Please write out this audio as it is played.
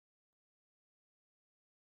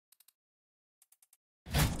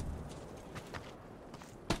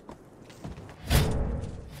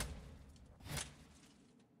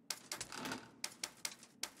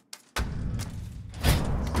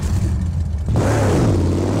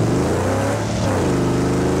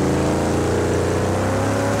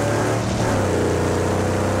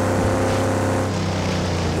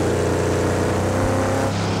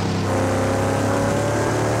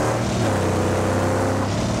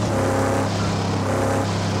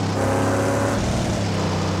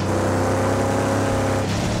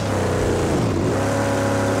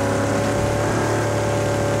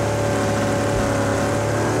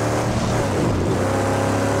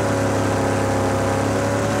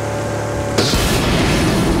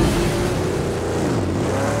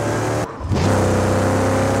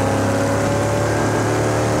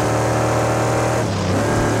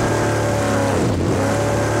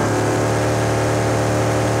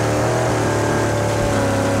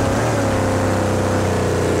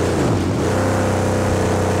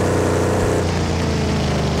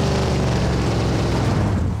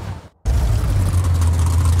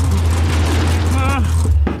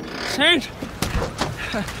Saint!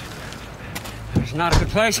 It's not a good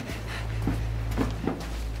place.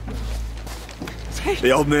 Saint! The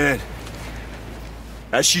old man.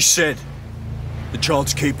 As she said, the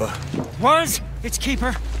child's keeper. Was its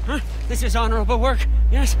keeper? Huh? This is honorable work,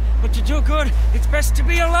 yes, but to do good, it's best to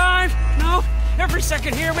be alive. No, every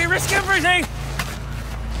second here we risk everything.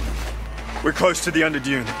 We're close to the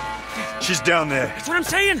Underdune. She's down there. That's what I'm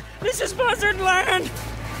saying. This is Buzzard Land.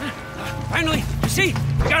 Finally, you see,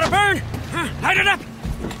 we gotta burn. Light it up.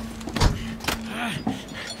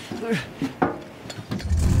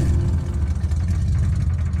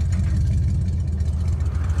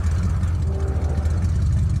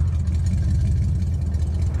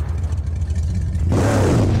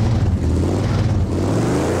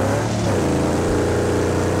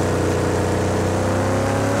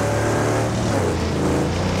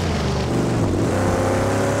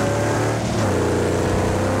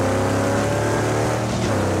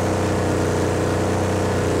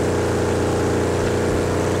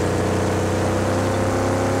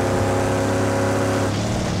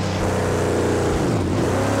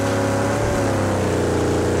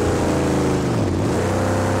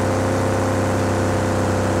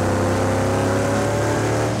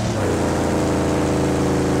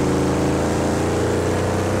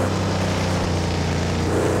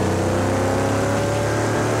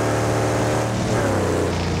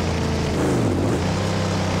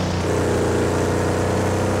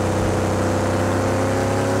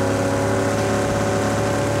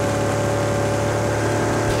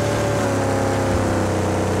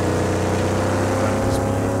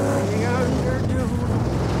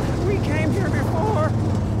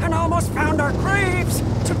 Found our graves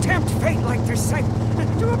to tempt fate like this sight,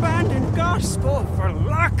 to abandon gospel for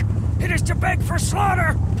luck. It is to beg for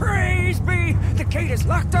slaughter. Praise be, the gate is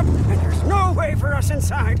locked up and there's no way for us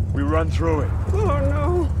inside. We run through it. Oh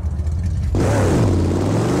no.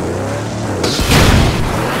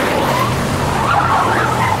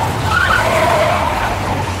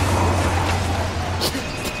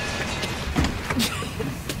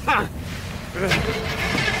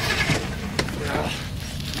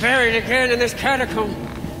 Buried again in this catacomb.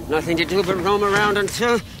 Nothing to do but roam around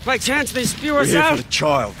until, by chance, they spew us We're here out. for the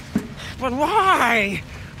child. But why?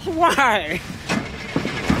 Why?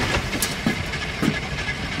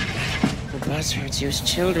 The buzzards use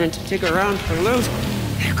children to dig around for loot.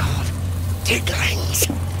 They're called diglings.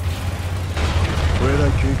 Where'd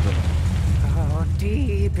I keep them? Oh,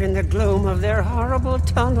 deep in the gloom of their horrible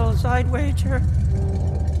tunnels, I'd wager.